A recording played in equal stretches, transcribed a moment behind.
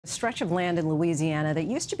A stretch of land in Louisiana that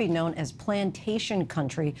used to be known as plantation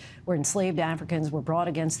country, where enslaved Africans were brought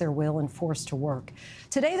against their will and forced to work.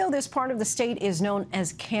 Today, though, this part of the state is known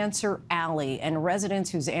as Cancer Alley, and residents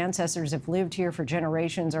whose ancestors have lived here for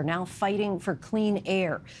generations are now fighting for clean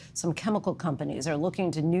air. Some chemical companies are looking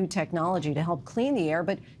to new technology to help clean the air,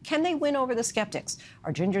 but can they win over the skeptics?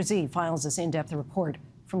 Our Ginger Zee files this in-depth report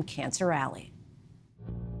from Cancer Alley.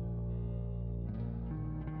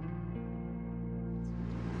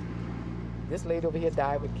 This lady over here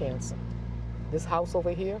died with cancer. This house over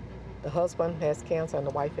here, the husband has cancer and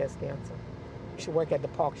the wife has cancer. She worked at the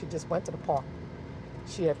park. She just went to the park.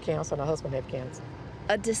 She had cancer and her husband had cancer.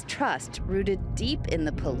 A distrust rooted deep in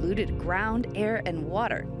the polluted ground, air, and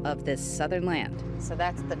water of this southern land. So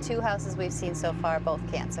that's the two houses we've seen so far, both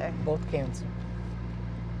cancer. Both cancer.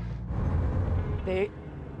 They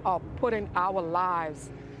are putting our lives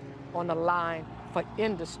on the line for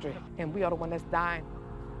industry, and we are the one that's dying.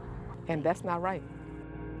 And that's not right.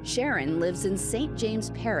 Sharon lives in St. James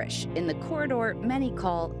Parish in the corridor many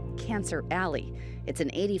call Cancer Alley. It's an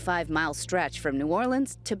 85-mile stretch from New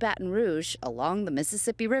Orleans to Baton Rouge along the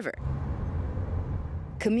Mississippi River.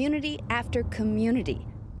 Community after community,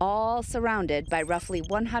 all surrounded by roughly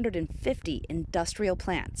 150 industrial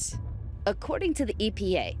plants. According to the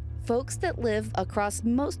EPA, folks that live across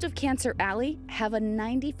most of Cancer Alley have a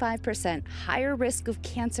 95% higher risk of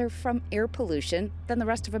cancer from air pollution than the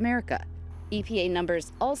rest of America. EPA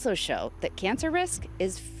numbers also show that cancer risk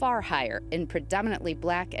is far higher in predominantly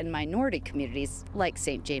Black and minority communities like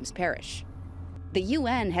St. James Parish. The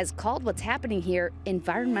UN has called what's happening here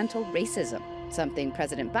environmental racism, something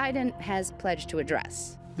President Biden has pledged to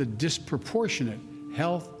address. The disproportionate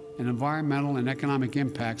health and environmental and economic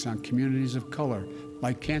impacts on communities of color,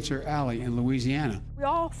 like Cancer Alley in Louisiana. We're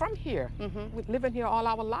all from here. We've living here all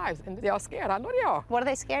our lives, and they are scared. I know they are. What are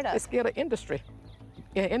they scared of? They're scared of industry.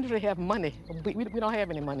 Yeah, industry have money. We don't have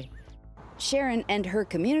any money. Sharon and her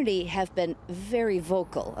community have been very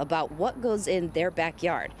vocal about what goes in their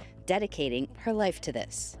backyard, dedicating her life to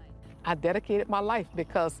this. I dedicated my life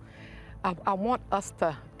because I want us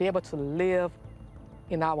to be able to live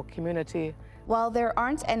in our community. While there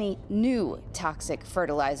aren't any new toxic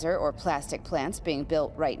fertilizer or plastic plants being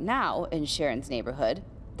built right now in Sharon's neighborhood,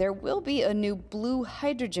 there will be a new blue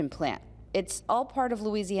hydrogen plant. It's all part of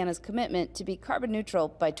Louisiana's commitment to be carbon neutral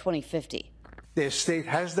by 2050. The state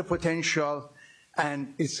has the potential,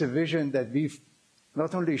 and it's a vision that we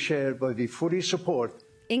not only share, but we fully support.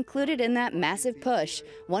 Included in that massive push,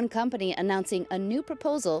 one company announcing a new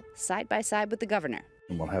proposal side by side with the governor.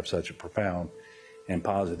 It will have such a profound and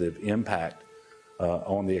positive impact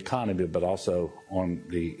on the economy, but also on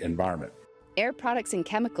the environment. Air Products and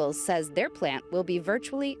Chemicals says their plant will be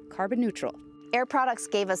virtually carbon neutral. Air Products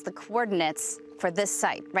gave us the coordinates for this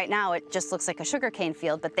site. Right now, it just looks like a sugarcane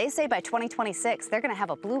field, but they say by 2026, they're going to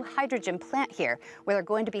have a blue hydrogen plant here where they're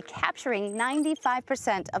going to be capturing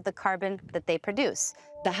 95% of the carbon that they produce.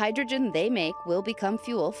 The hydrogen they make will become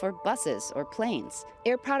fuel for buses or planes.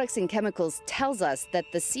 Air Products and Chemicals tells us that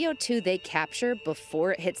the CO2 they capture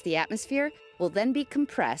before it hits the atmosphere will then be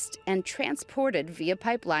compressed and transported via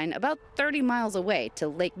pipeline about 30 miles away to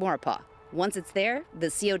Lake Maurepas. Once it's there, the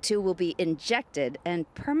CO2 will be injected and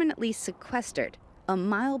permanently sequestered a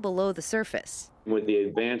mile below the surface. With the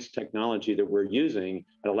advanced technology that we're using,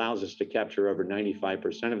 it allows us to capture over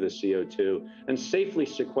 95% of the CO2 and safely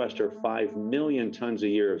sequester 5 million tons a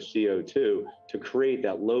year of CO2 to create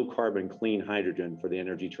that low carbon clean hydrogen for the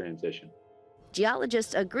energy transition.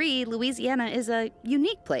 Geologists agree Louisiana is a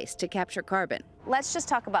unique place to capture carbon. Let's just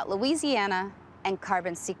talk about Louisiana and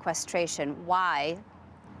carbon sequestration. Why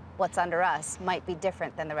what's under us might be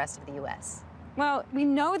different than the rest of the U.S. Well, we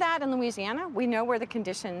know that in Louisiana. We know where the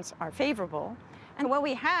conditions are favorable. And what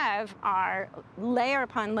we have are layer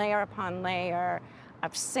upon layer upon layer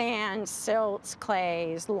of sand, silts,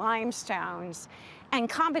 clays, limestones, and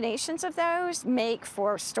combinations of those make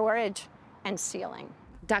for storage and sealing.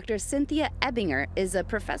 Dr. Cynthia Ebbinger is a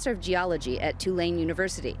professor of geology at Tulane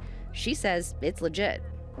University. She says it's legit.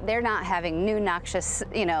 They're not having new noxious,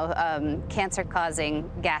 cancer-causing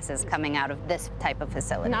gases coming out of this type of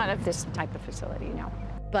facility. Not of this type of facility, no.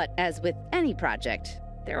 But as with any project,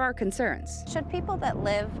 there are concerns. Should people that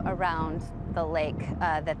live around the lake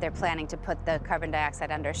that they're planning to put the carbon dioxide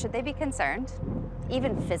under, should they be concerned,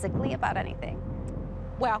 even physically, about anything?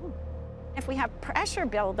 Well, if we have pressure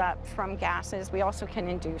buildup from gases, we also can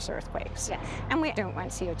induce earthquakes. Yes. And we don't want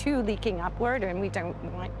CO2 leaking upward, and we don't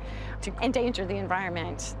want to endanger the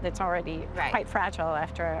environment that's already quite fragile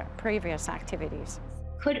after previous activities.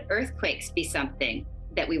 Could earthquakes be something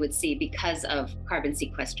that we would see because of carbon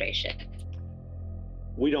sequestration?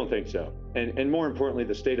 We don't think so. And more importantly,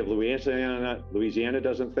 the state of Louisiana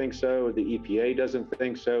doesn't think so. The EPA doesn't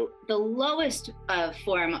think so. The lowest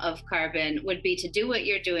form of carbon would be to do what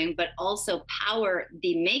you're doing, but also power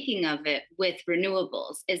the making of it with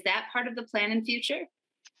renewables. Is that part of the plan in future?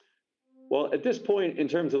 Well, at this point, in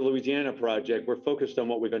terms of the Louisiana project, we're focused on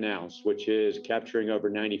what we've announced, which is capturing over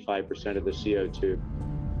 95% of the CO2.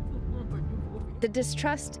 The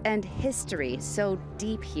distrust and history so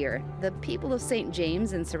deep here, the people of St.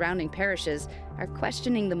 James and surrounding parishes are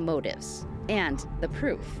questioning the motives and the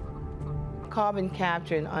proof. Carbon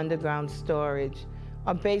capture and underground storage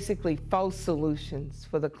are basically false solutions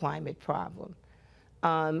for the climate problem.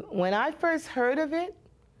 When I first heard of it,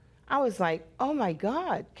 I was like, oh my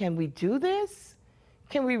God, can we do this?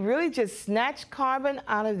 Can we really just snatch carbon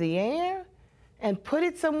out of the air and put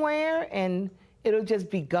it somewhere and it'll just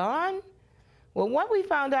be gone? Well, what we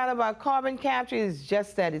found out about carbon capture is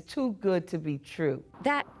just that it's too good to be true.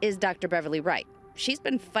 That is Dr. Beverly Wright. She's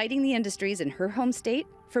been fighting the industries in her home state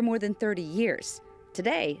for more than 30 years.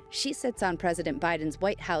 Today, she sits on President Biden's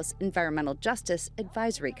White House Environmental Justice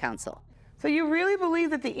Advisory Council. So you really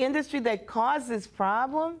believe that the industry that caused this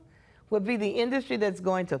problem will be the industry that's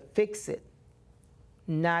going to fix it?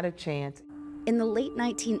 Not a chance. In the late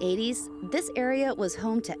 1980s, this area was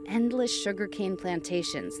home to endless sugarcane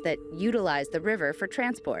plantations that utilized the river for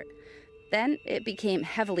transport. Then it became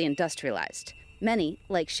heavily industrialized. Many,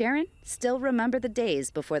 like Sharon, still remember the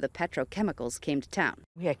days before the petrochemicals came to town.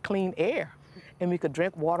 We had clean air, and we could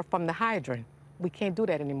drink water from the hydrant. We can't do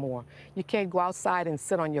that anymore. You can't go outside and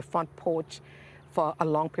sit on your front porch for a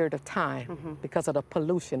long period of time because of the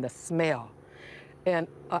pollution, the smell. And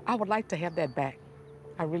I would like to have that back.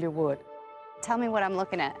 I really would. Tell me what I'm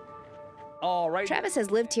looking at. All right. Travis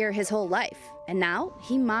has lived here his whole life, and now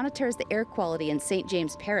he monitors the air quality in St.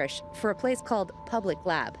 James Parish for a place called Public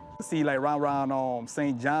Lab. See, like around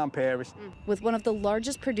St. John Parish. With one of the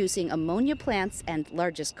largest producing ammonia plants and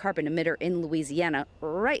largest carbon emitter in Louisiana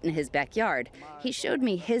right in his backyard, he showed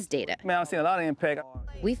me his data. Man, I've seen a lot of impact.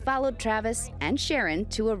 We followed Travis and Sharon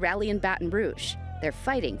to a rally in Baton Rouge. They're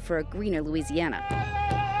fighting for a greener Louisiana.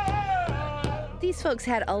 These folks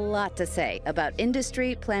had a lot to say about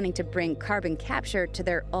industry planning to bring carbon capture to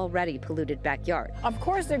their already polluted backyard. Of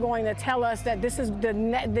course they're going to tell us that this is the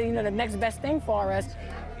next best thing for us.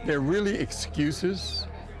 They're really excuses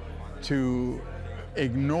to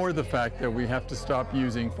ignore the fact that we have to stop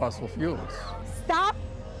using fossil fuels. Stop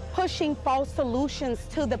pushing false solutions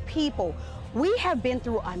to the people. We have been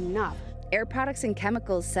through enough. Air Products and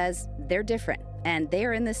Chemicals says they're different, and they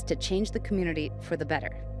are in this to change the community for the better.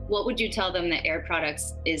 What would you tell them that Air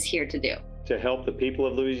Products is here to do? To help the people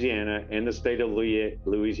of Louisiana and the state of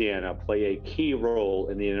Louisiana play a key role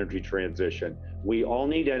in the energy transition. We all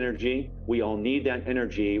need energy. We all need that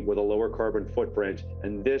energy with a lower carbon footprint,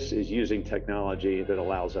 and this is using technology that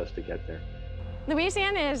allows us to get there.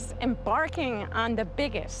 Louisiana is embarking on the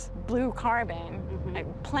biggest blue carbon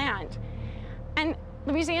plant, and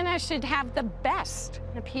Louisiana should have the best.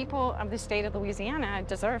 The people of the state of Louisiana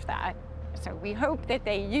deserve that. So we hope that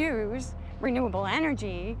they use renewable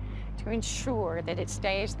energy to ensure that it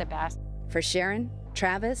stays the best. For Sharon,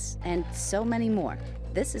 Travis, and so many more,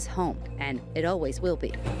 this is home, and it always will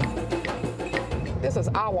be. This is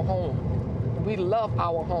our home. We love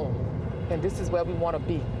our home, and this is where we want to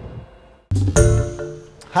be.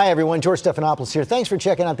 Hi everyone, George Stephanopoulos here. Thanks for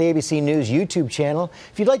checking out the ABC News YouTube channel.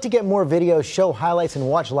 If you'd like to get more videos, show highlights, and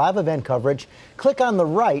watch live event coverage, click on the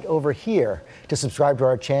right over here to subscribe to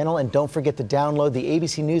our channel, and don't forget to download the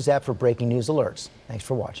ABC News app for breaking news alerts. Thanks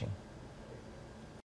for watching.